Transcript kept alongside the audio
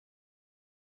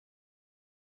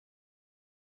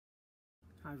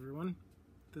Hi everyone,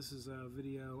 this is a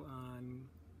video on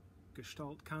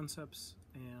Gestalt concepts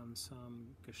and some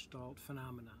Gestalt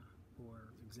phenomena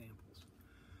or examples.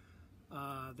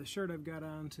 The shirt I've got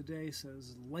on today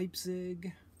says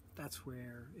Leipzig. That's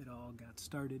where it all got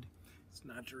started. It's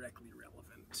not directly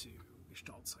relevant to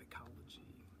Gestalt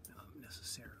psychology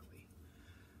necessarily.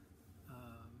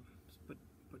 But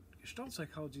Gestalt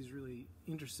psychology is really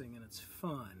interesting and it's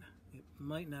fun. It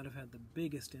might not have had the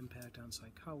biggest impact on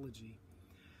psychology.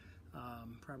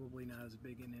 Probably not as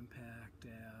big an impact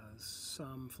as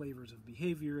some flavors of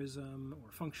behaviorism or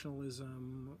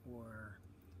functionalism or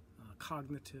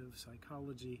cognitive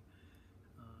psychology,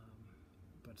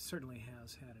 but certainly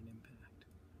has had an impact.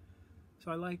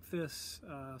 So I like this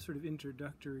sort of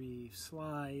introductory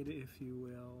slide, if you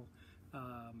will.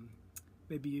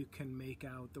 Maybe you can make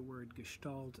out the word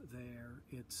Gestalt there.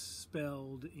 It's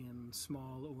spelled in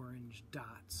small orange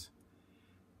dots.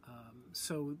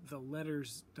 So the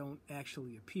letters don't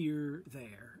actually appear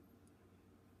there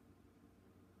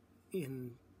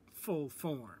in full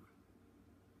form,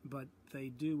 but they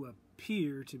do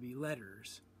appear to be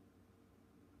letters.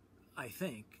 I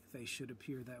think they should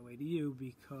appear that way to you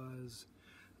because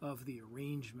of the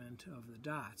arrangement of the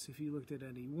dots. If you looked at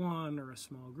any one or a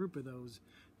small group of those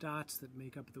dots that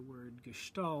make up the word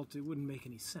Gestalt, it wouldn't make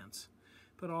any sense.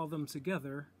 But all of them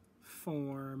together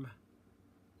form,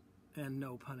 and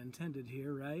no pun intended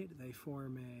here, right? They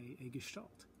form a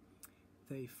Gestalt.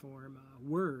 They form a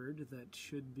word that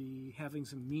should be having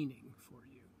some meaning for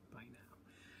you by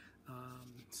now.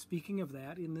 Speaking of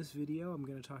that, in this video, I'm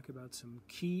going to talk about some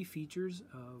key features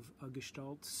of a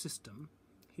Gestalt system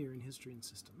here in History and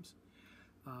Systems.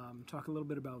 Talk a little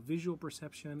bit about visual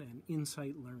perception and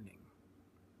insight learning.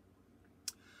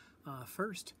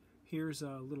 First, here's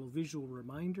a little visual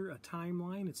reminder, a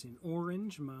timeline. It's in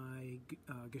orange. My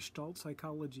Gestalt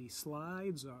psychology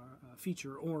slides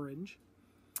feature orange.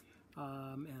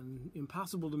 And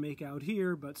impossible to make out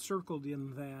here, but circled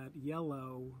in that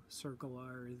yellow circle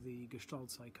are the Gestalt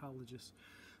psychologists.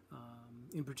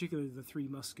 In particular, the three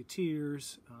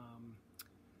musketeers,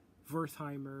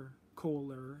 Wertheimer,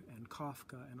 Kohler, and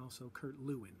Kafka, and also Kurt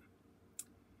Lewin.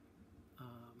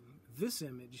 This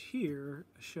image here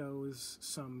shows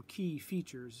some key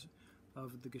features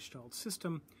of the Gestalt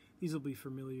system. These will be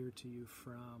familiar to you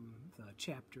from the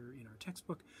chapter in our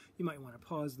textbook. You might want to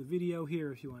pause the video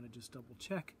here if you want to just double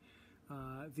check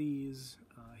these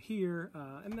here,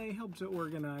 and they help to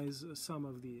organize some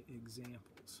of the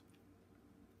examples.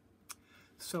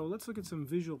 So let's look at some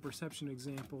visual perception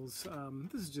examples.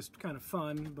 This is just kind of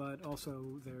fun, but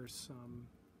also there's some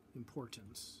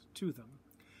importance to them.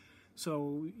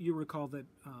 So you recall that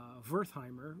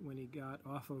Wertheimer, when he got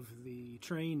off of the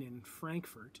train in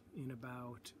Frankfurt in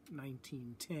about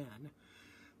 1910,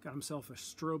 got himself a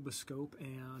stroboscope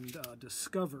and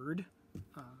discovered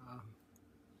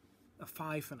a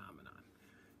phi phenomenon,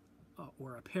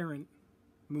 or apparent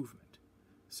movement.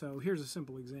 So here's a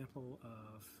simple example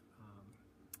of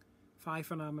phi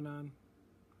phenomenon.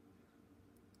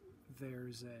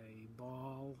 There's a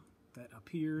ball that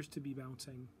appears to be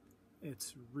bouncing.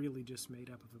 It's really just made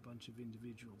up of a bunch of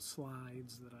individual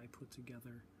slides that I put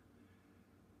together.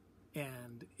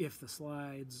 And if the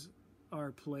slides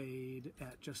are played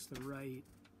at just the right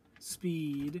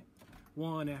speed,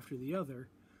 one after the other,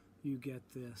 you get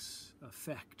this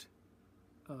effect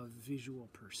of visual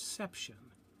perception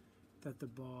that the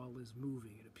ball is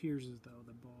moving. It appears as though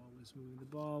the ball is moving. The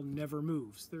ball never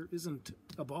moves. There isn't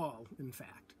a ball, in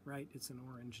fact, right? It's an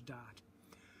orange dot.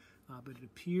 But it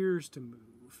appears to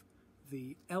move.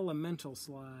 The elemental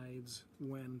slides,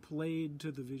 when played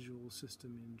to the visual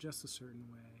system in just a certain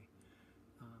way,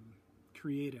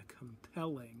 create a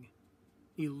compelling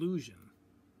illusion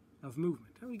of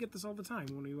movement. And we get this all the time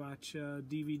when we watch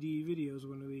DVD videos,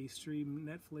 when we stream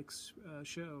Netflix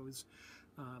shows.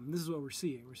 This is what we're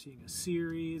seeing. We're seeing a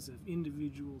series of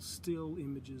individual still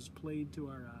images played to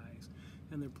our eyes,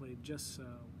 and they're played just so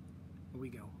we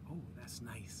go, oh, that's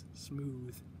nice,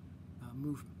 smooth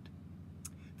movement.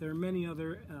 There are many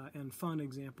other and fun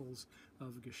examples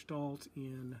of Gestalt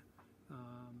in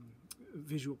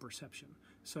visual perception.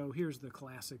 So here's the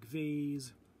classic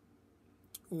vase,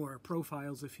 or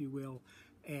profiles, if you will,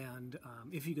 and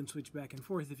if you can switch back and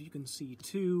forth, if you can see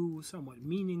two somewhat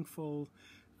meaningful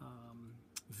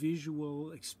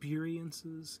visual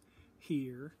experiences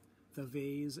here, the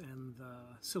vase and the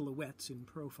silhouettes in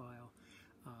profile,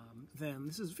 then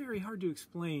this is very hard to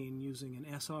explain using an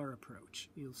SR approach.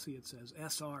 You'll see it says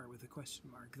SR with a question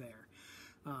mark there,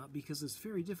 because it's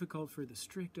very difficult for the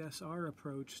strict SR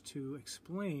approach to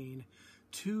explain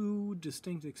two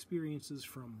distinct experiences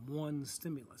from one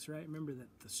stimulus, right? Remember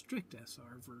that the strict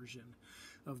SR version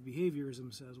of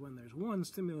behaviorism says when there's one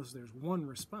stimulus, there's one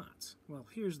response. Well,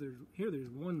 here there's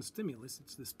one stimulus.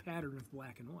 It's this pattern of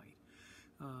black and white.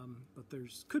 But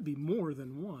there's could be more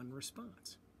than one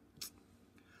response.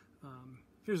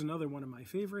 Here's another one of my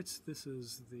favorites. This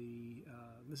is the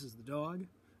dog.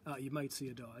 You might see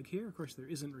a dog here. Of course, there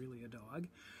isn't really a dog.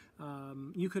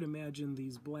 You could imagine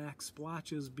these black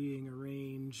splotches being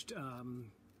arranged,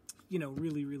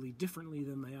 really, really differently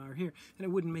than they are here, and it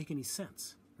wouldn't make any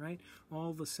sense, right?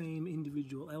 All the same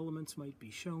individual elements might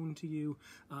be shown to you,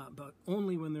 but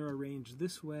only when they're arranged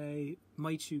this way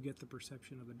might you get the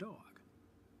perception of a dog.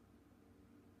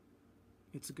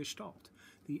 It's a gestalt.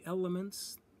 The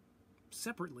elements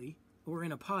separately or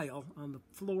in a pile on the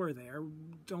floor there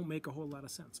don't make a whole lot of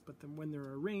sense. But then when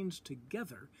they're arranged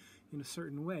together in a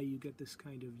certain way, you get this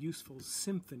kind of useful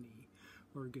symphony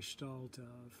or gestalt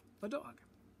of a dog.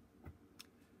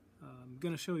 I'm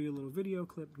going to show you a little video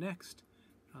clip next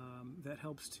that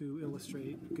helps to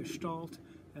illustrate gestalt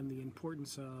and the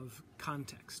importance of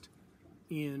context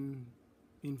in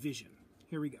vision.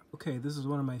 Here we go. Okay, this is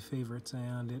one of my favorites,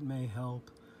 and it may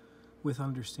help with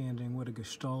understanding what a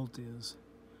gestalt is.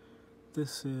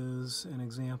 This is an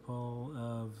example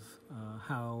of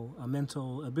how a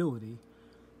mental ability,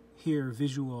 here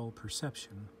visual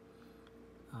perception,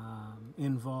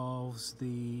 involves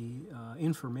the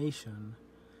information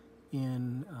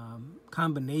in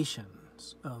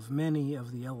combinations of many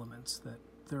of the elements that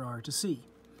there are to see.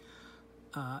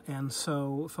 And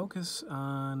so focus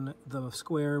on the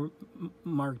square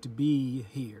marked B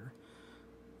here,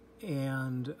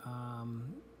 and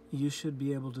you should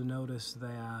be able to notice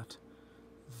that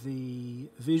the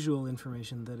visual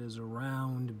information that is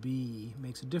around B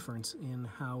makes a difference in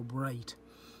how bright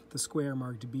the square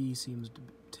marked B seems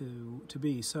to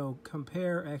be. So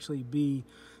compare actually B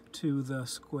to the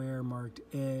square marked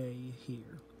A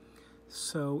here.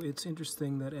 So it's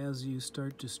interesting that as you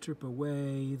start to strip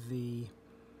away the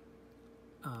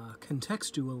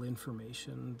contextual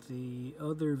information, the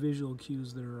other visual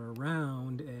cues that are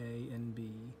around A and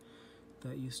B,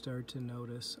 that you start to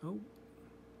notice, oh,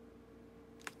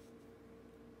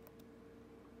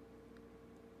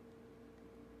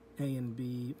 A and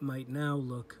B might now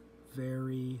look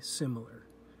very similar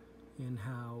in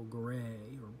how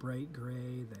gray or bright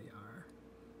gray they are.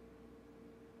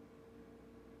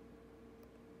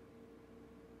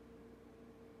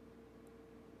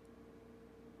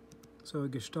 So a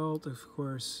gestalt, of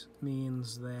course,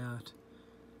 means that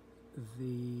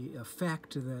the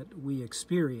effect that we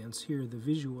experience here, the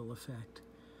visual effect,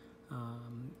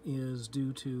 is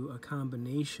due to a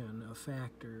combination of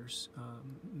factors,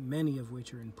 many of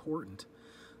which are important,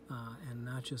 and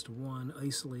not just one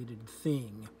isolated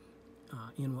thing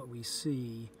in what we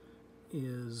see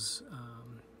is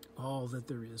all that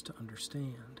there is to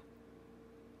understand.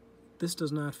 This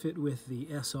does not fit with the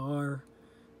SR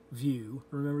view.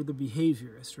 Remember the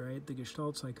behaviorists, right? The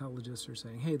Gestalt psychologists are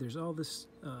saying, hey, there's all this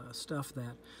stuff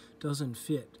that doesn't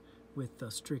fit with the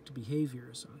strict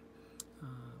behaviorism.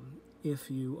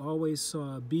 If you always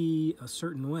saw B a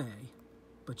certain way,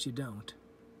 but you don't,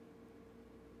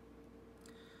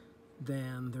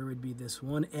 then there would be this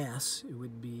one S, it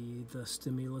would be the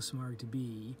stimulus marked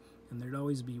B, and there'd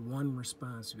always be one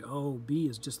response. Oh, B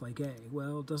is just like A.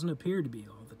 Well, it doesn't appear to be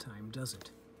all the time, does it?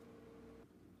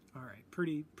 All right,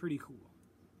 pretty cool.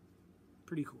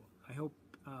 Pretty cool. I hope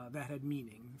that had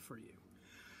meaning for you.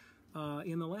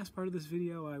 In the last part of this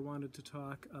video, I wanted to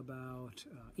talk about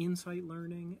insight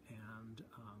learning and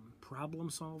problem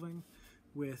solving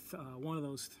with one of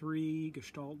those three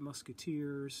Gestalt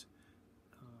musketeers,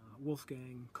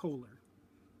 Wolfgang Kohler.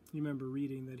 You remember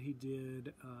reading that he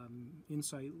did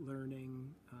insight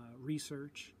learning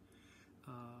research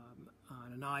on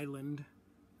an island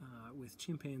with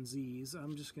chimpanzees.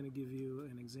 I'm just going to give you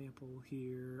an example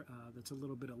here that's a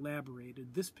little bit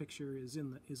elaborated. This picture is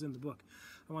in the book.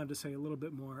 I wanted to say a little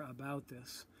bit more about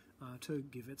this to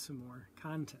give it some more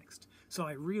context. So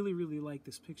I really, really like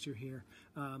this picture here.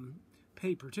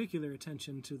 Pay particular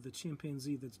attention to the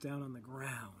chimpanzee that's down on the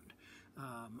ground.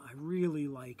 I really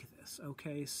like this.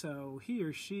 Okay, so he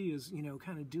or she is,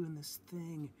 kind of doing this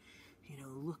thing,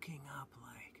 looking up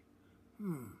like,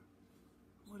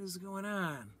 what is going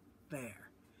on there?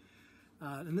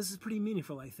 And this is pretty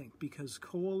meaningful, I think, because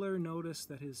Kohler noticed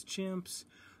that his chimps,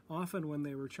 often when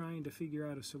they were trying to figure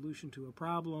out a solution to a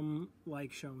problem,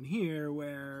 like shown here,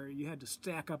 where you had to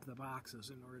stack up the boxes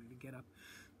in order to get up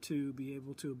to be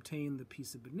able to obtain the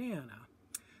piece of banana,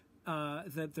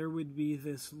 that there would be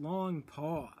this long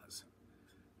pause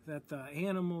that the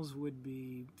animals would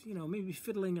be, maybe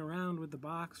fiddling around with the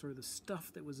box or the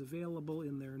stuff that was available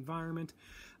in their environment,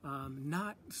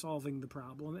 not solving the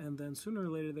problem, and then sooner or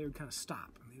later they would kind of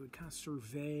stop and they would kind of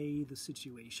survey the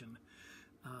situation.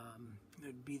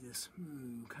 There'd be this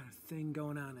kind of thing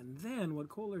going on, and then what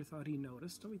Kohler thought he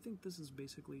noticed, and we think this is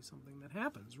basically something that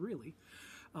happens, really,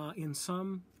 in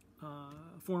some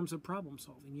forms of problem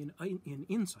solving, in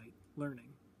insight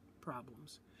learning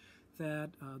problems, that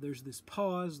there's this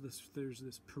pause, there's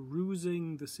this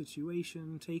perusing the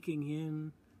situation, taking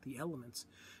in the elements,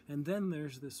 and then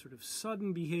there's this sort of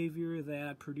sudden behavior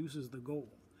that produces the goal.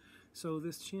 So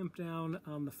this chimp down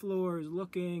on the floor is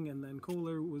looking, and then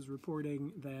Kohler was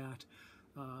reporting that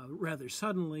rather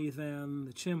suddenly then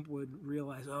the chimp would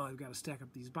realize, oh, I've got to stack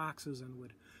up these boxes, and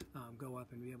would go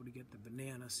up and be able to get the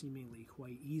banana seemingly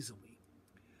quite easily.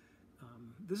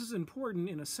 This is important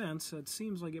in a sense. It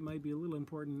seems like it might be a little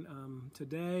important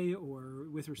today, or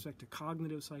with respect to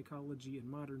cognitive psychology in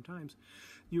modern times.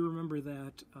 You remember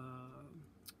that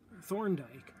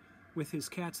Thorndike, with his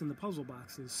cats in the puzzle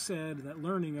boxes, said that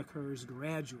learning occurs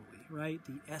gradually, right?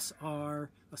 The SR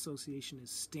association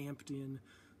is stamped in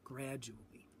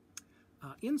gradually.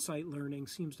 Insight learning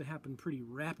seems to happen pretty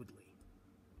rapidly.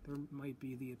 There might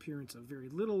be the appearance of very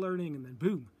little learning, and then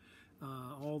boom,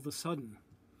 all of a sudden,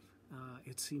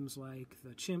 it seems like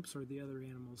the chimps or the other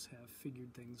animals have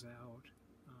figured things out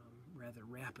rather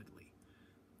rapidly.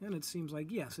 And it seems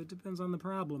like, yes, it depends on the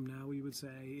problem now, we would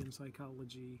say, in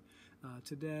psychology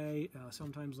today.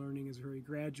 Sometimes learning is very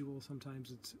gradual,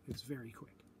 sometimes it's very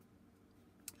quick.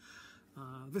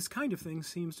 This kind of thing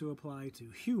seems to apply to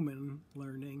human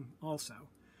learning also.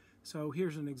 So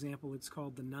here's an example. It's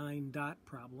called the 9-dot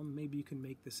problem. Maybe you can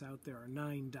make this out. There are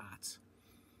 9 dots.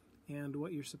 And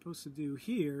what you're supposed to do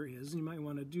here is, you might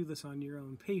want to do this on your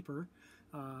own paper,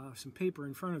 some paper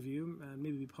in front of you, and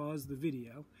maybe pause the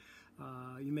video.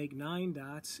 You make 9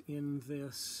 dots in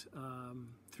this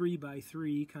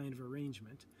 3x3 kind of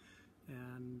arrangement.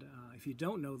 And if you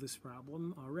don't know this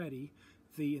problem already,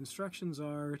 the instructions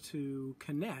are to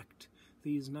connect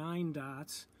these 9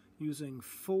 dots using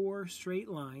 4 straight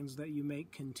lines that you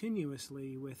make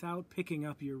continuously without picking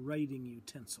up your writing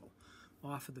utensil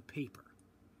off of the paper.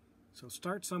 So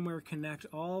start somewhere, connect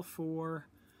all 4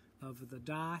 of the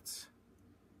dots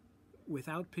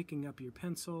without picking up your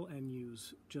pencil, and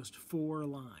use just 4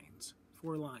 lines.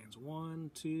 4 lines.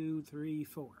 1, 2, 3,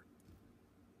 4.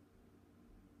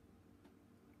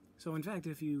 So in fact,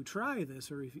 if you try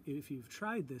this, or if you've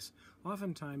tried this,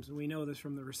 oftentimes, and we know this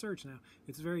from the research now,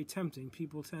 it's very tempting.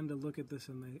 People tend to look at this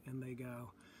and they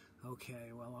go,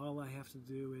 okay, well, all I have to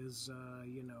do is,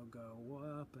 go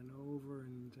up and over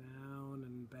and down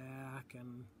and back,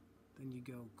 and then you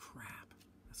go, crap,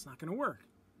 that's not going to work.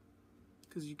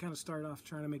 Because you kind of start off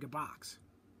trying to make a box.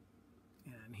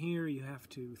 And here you have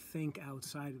to think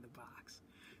outside of the box,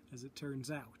 as it turns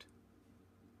out.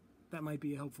 That might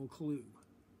be a helpful clue.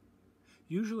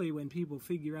 Usually when people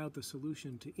figure out the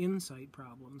solution to insight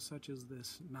problems, such as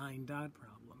this 9-dot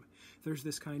problem, there's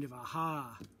this kind of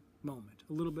aha moment,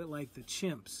 a little bit like the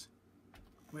chimps,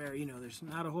 where, there's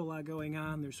not a whole lot going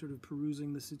on, they're sort of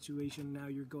perusing the situation, now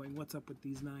you're going, what's up with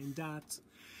these 9 dots?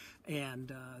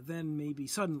 And then maybe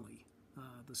suddenly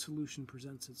the solution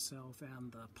presents itself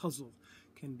and the puzzle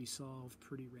can be solved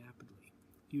pretty rapidly.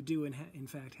 You do, in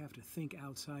fact, have to think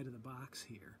outside of the box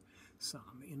here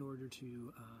some in order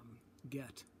to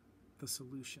get the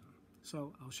solution.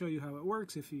 So I'll show you how it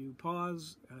works. If you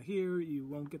pause here, you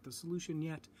won't get the solution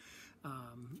yet,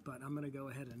 but I'm going to go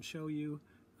ahead and show you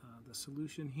the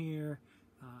solution here,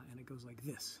 and it goes like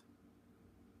this.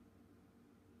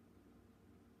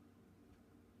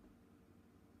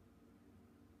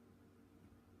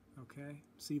 Okay,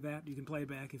 see that? You can play it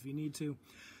back if you need to.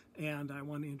 And I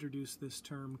want to introduce this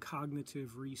term,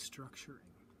 cognitive restructuring.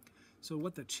 So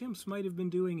what the chimps might have been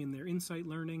doing in their insight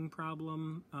learning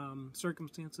problem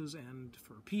circumstances, and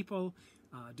for people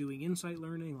doing insight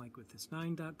learning, like with this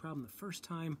 9-dot problem, the first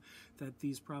time that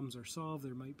these problems are solved,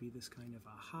 there might be this kind of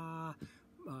aha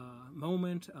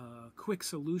moment, quick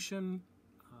solution,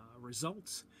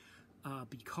 results,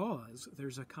 because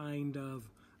there's a kind of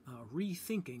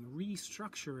rethinking,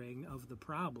 restructuring of the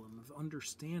problem, of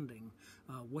understanding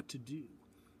what to do.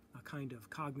 A kind of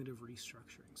cognitive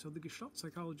restructuring. So the Gestalt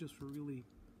psychologists were really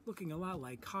looking a lot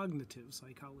like cognitive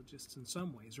psychologists in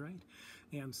some ways, right?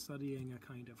 And studying a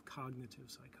kind of cognitive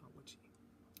psychology.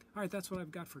 All right, that's what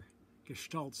I've got for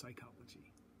Gestalt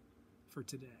psychology for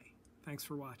today. Thanks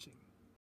for watching.